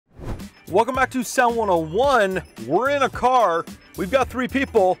Welcome back to Sound 101. We're in a car. We've got 3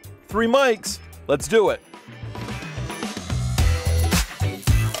 people, 3 mics. Let's do it.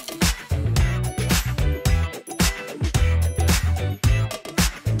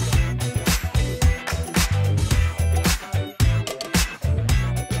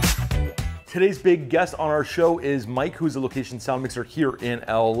 Today's big guest on our show is Mike, who's a location sound mixer here in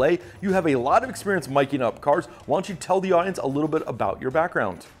LA. You have a lot of experience miking up cars. Why don't you tell the audience a little bit about your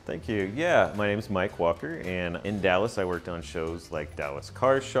background? Thank you. Yeah, my name is Mike Walker, and in Dallas I worked on shows like Dallas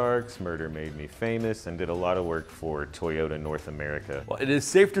Car Sharks, Murder Made Me Famous, and did a lot of work for Toyota North America. Well, it is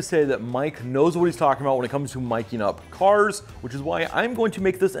safe to say that Mike knows what he's talking about when it comes to miking up cars, which is why I'm going to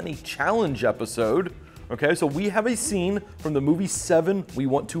make this a challenge episode. Okay, so we have a scene from the movie 7 we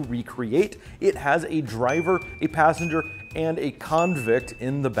want to recreate. It has a driver, a passenger, and a convict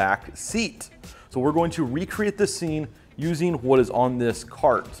in the back seat. So we're going to recreate this scene using what is on this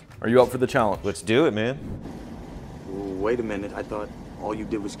cart. Are you up for the challenge? Let's do it, man. Wait a minute, I thought all you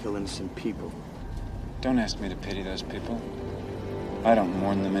did was kill innocent people. Don't ask me to pity those people. I don't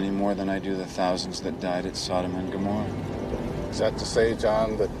mourn them any more than I do the thousands that died at Sodom and Gomorrah. Is that to say,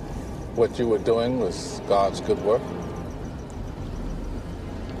 John, that what you were doing was God's good work?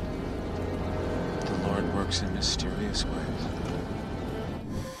 The Lord works in mysterious ways.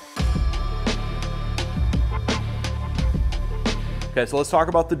 Okay, so let's talk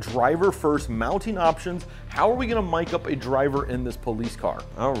about the driver first. Mounting options. How are we gonna mic up a driver in this police car?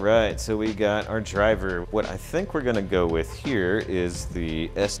 All right, so we got our driver. What I think we're gonna go with here is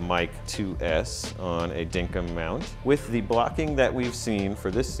the S-Mic 2S on a Dinkum mount. With the blocking that we've seen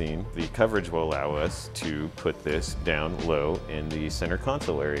for this scene, the coverage will allow us to put this down low in the center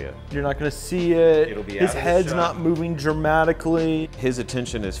console area. You're not gonna see it. It'll be His out of the head's shot. not moving dramatically. His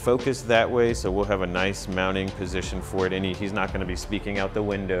attention is focused that way, so we'll have a nice mounting position for it. He's not gonna be speaking out the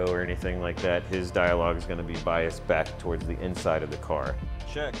window or anything like that. His dialogue is gonna be biased back towards the inside of the car.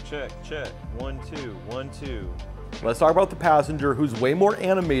 Check, check, check. 1, 2, 1, 2. Let's talk about the passenger, who's way more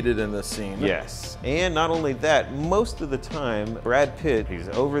animated in this scene. Yes, and not only that, most of the time, Brad Pitt, he's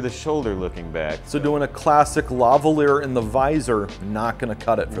over the shoulder looking back. So doing a classic lavalier in the visor, not gonna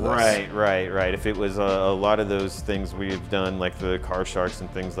cut it for this. Right. If it was a lot of those things we've done, like the Car Sharks and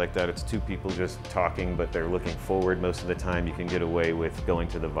things like that, it's 2 people just talking, but they're looking forward. Most of the time, you can get away with going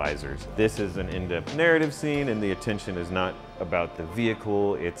to the visors. This is an in-depth narrative scene, and the attention is not about the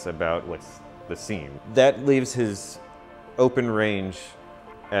vehicle, it's about what's the scene. That leaves his open range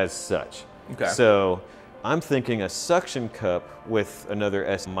as such. Okay. So I'm thinking a suction cup with another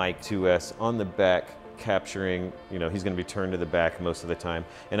S-Mic 2S on the back, capturing, he's gonna be turned to the back most of the time.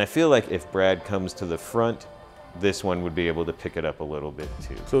 And I feel like if Brad comes to the front, this one would be able to pick it up a little bit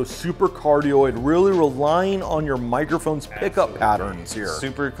too. So super cardioid, really relying on your microphone's pickup patterns here.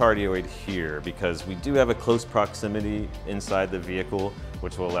 Super cardioid here because we do have a close proximity inside the vehicle,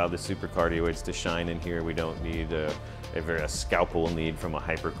 which will allow the super cardioids to shine in here. We don't need a scalpel need from a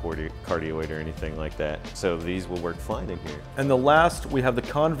hypercardioid or anything like that. So these will work fine in here. And the last, we have the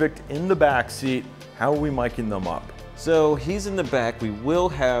convict in the back seat. How are we miking them up? So he's in the back. We will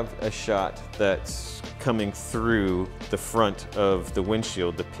have a shot that's coming through the front of the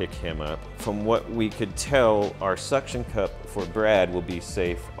windshield to pick him up. From what we could tell, our suction cup for Brad will be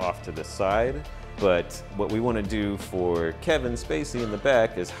safe off to the side. But what we want to do for Kevin Spacey in the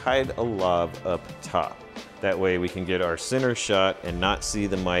back is hide a lav up top. That way we can get our center shot and not see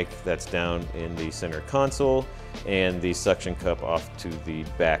the mic that's down in the center console and the suction cup off to the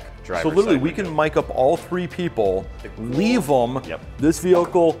back driver's side. So literally we can mic up all 3 people, leave them, Yep. This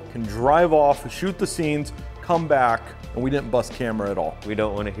vehicle can drive off, shoot the scenes, come back, and we didn't bust camera at all. We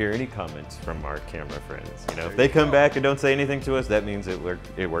don't want to hear any comments from our camera friends. If they come back and don't say anything to us, that means it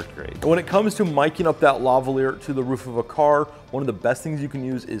worked great. When it comes to miking up that lavalier to the roof of a car, one of the best things you can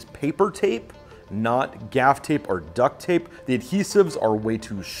use is paper tape, not gaff tape or duct tape. The adhesives are way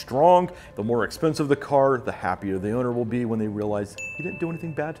too strong. The more expensive the car, the happier the owner will be when they realize you didn't do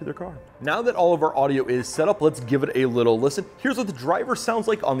anything bad to their car. Now that all of our audio is set up, let's give it a little listen. Here's what the driver sounds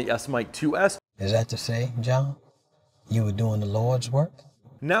like on the S-Mic 2S. Is that to say, John, you were doing the Lord's work?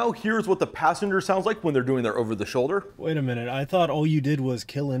 Now here's what the passenger sounds like when they're doing their over the shoulder. Wait a minute, I thought all you did was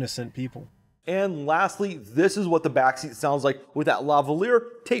kill innocent people. And lastly, this is what the backseat sounds like with that lavalier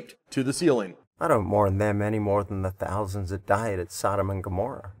taped to the ceiling. I don't mourn them any more than the thousands that died at Sodom and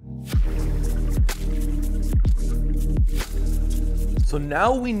Gomorrah. So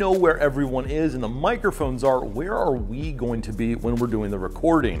now we know where everyone is and the microphones are. Where are we going to be when we're doing the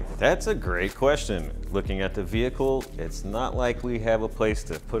recording? That's a great question. Looking at the vehicle, it's not like we have a place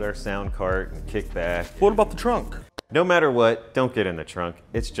to put our sound cart and kick back. What about the trunk? No matter what, don't get in the trunk.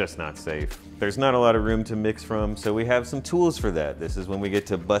 It's just not safe. There's not a lot of room to mix from, so we have some tools for that. This is when we get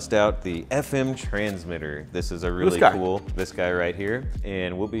to bust out the FM transmitter. This is a really cool, this guy right here,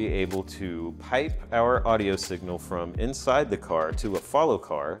 and we'll be able to pipe our audio signal from inside the car to a follow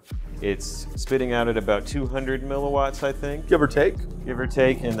car. It's spitting out at about 200 milliwatts, I think. Give or take. Give or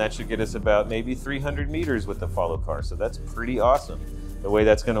take, and that should get us about maybe 300 meters with the follow car, so that's pretty awesome. The way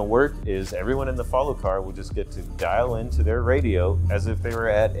that's going to work is everyone in the follow car will just get to dial into their radio as if they were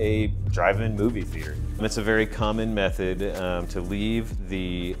at a drive-in movie theater. And it's a very common method to leave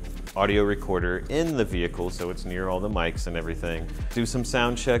the audio recorder in the vehicle so it's near all the mics and everything. Do some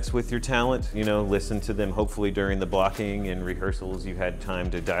sound checks with your talent, you know, listen to them. Hopefully during the blocking and rehearsals you had time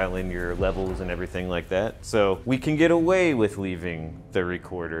to dial in your levels and everything like that. So we can get away with leaving the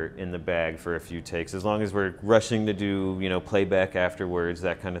recorder in the bag for a few takes as long as we're rushing to do, you know, playback afterwards,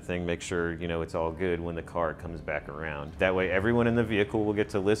 that kind of thing. Make sure, you know, it's all good when the car comes back around. That way everyone in the vehicle will get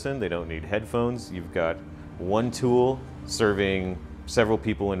to listen. They don't need headphones. You've got one tool serving several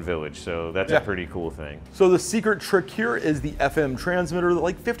people in Village, so that's a pretty cool thing. So the secret trick here is the FM transmitter,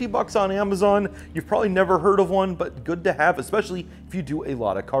 like 50 bucks on Amazon. You've probably never heard of one, but good to have, especially if you do a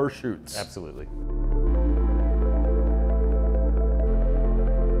lot of car shoots. Absolutely.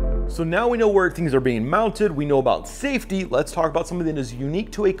 So now we know where things are being mounted, we know about safety. Let's talk about something that is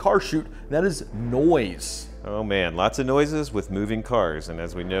unique to a car shoot, and that is noise. Oh man, lots of noises with moving cars, and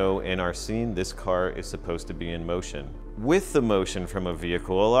as we know in our scene, this car is supposed to be in motion. With the motion from a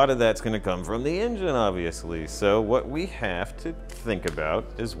vehicle, a lot of that's going to come from the engine, obviously. So what we have to think about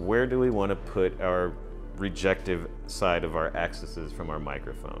is where do we want to put our rejective side of our axes from our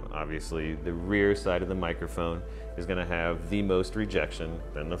microphone. Obviously, the rear side of the microphone is going to have the most rejection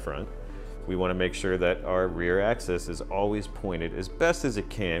than the front. We want to make sure that our rear axis is always pointed as best as it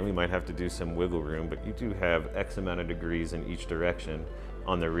can. We might have to do some wiggle room, but you do have X amount of degrees in each direction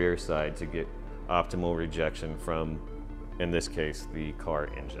on the rear side to get optimal rejection from, in this case, the car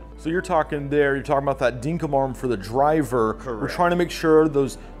engine. So you're talking about that dinkum arm for the driver. Correct. We're trying to make sure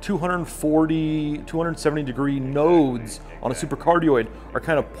those 240, 270 degree nodes on a supercardioid are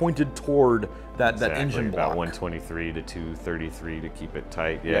kind of pointed toward that engine block. About 123 to 233 to keep it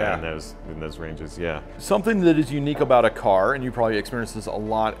tight. Yeah. In those ranges, yeah. Something that is unique about a car, and you probably experience this a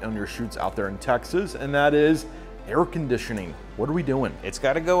lot on your shoots out there in Texas, and that is air conditioning. What are we doing? It's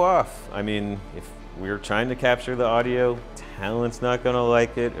got to go off. I mean, if we're trying to capture the audio, talent's not going to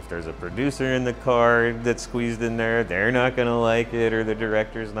like it. If there's a producer in the car that's squeezed in there, they're not going to like it, or the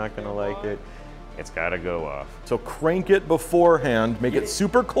director's not going to like it. It's got to go off. So crank it beforehand, make it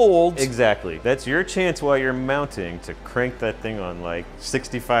super cold. Exactly. That's your chance while you're mounting to crank that thing on like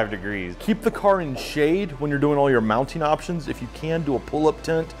 65 degrees. Keep the car in shade when you're doing all your mounting options. If you can, do a pull-up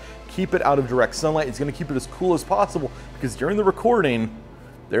tent. Keep it out of direct sunlight. It's going to keep it as cool as possible because during the recording,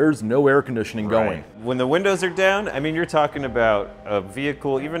 there's no air conditioning going. When the windows are down, I mean, you're talking about a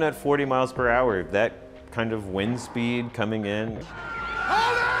vehicle, even at 40 miles per hour, that kind of wind speed coming in.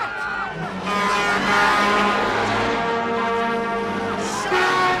 Hold up!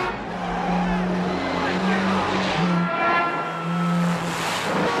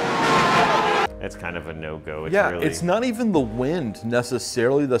 It's kind of a no-go. It's not even the wind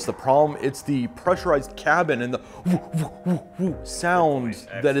necessarily that's the problem. It's the pressurized cabin and the woo, woo, woo, woo sound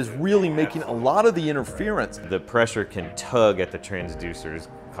that is really making a lot of the interference. The pressure can tug at the transducers,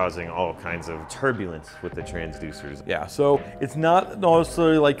 causing all kinds of turbulence with the transducers. Yeah, so it's not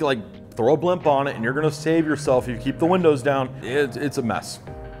necessarily like throw a blimp on it and you're gonna save yourself if you keep the windows down. It's a mess.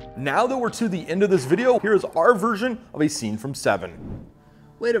 Now that we're to the end of this video, here's our version of a scene from 7.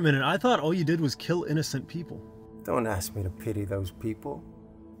 Wait a minute, I thought all you did was kill innocent people. Don't ask me to pity those people.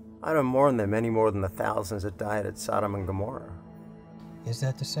 I don't mourn them any more than the thousands that died at Sodom and Gomorrah. Is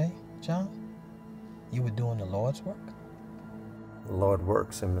that to say, John? You were doing the Lord's work? The Lord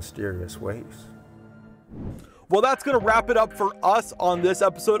works in mysterious ways. Well, that's going to wrap it up for us on this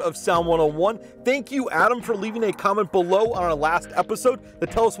episode of Sound 101. Thank you, Adam, for leaving a comment below on our last episode to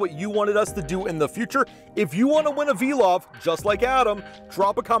tell us what you wanted us to do in the future. If you want to win a vlog, just like Adam,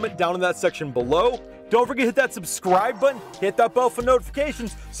 drop a comment down in that section below. Don't forget to hit that subscribe button, hit that bell for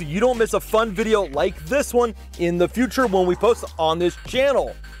notifications so you don't miss a fun video like this one in the future when we post on this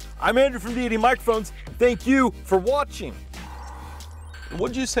channel. I'm Andrew from Deity Microphones. Thank you for watching. What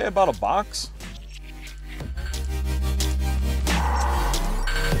did you say about a box?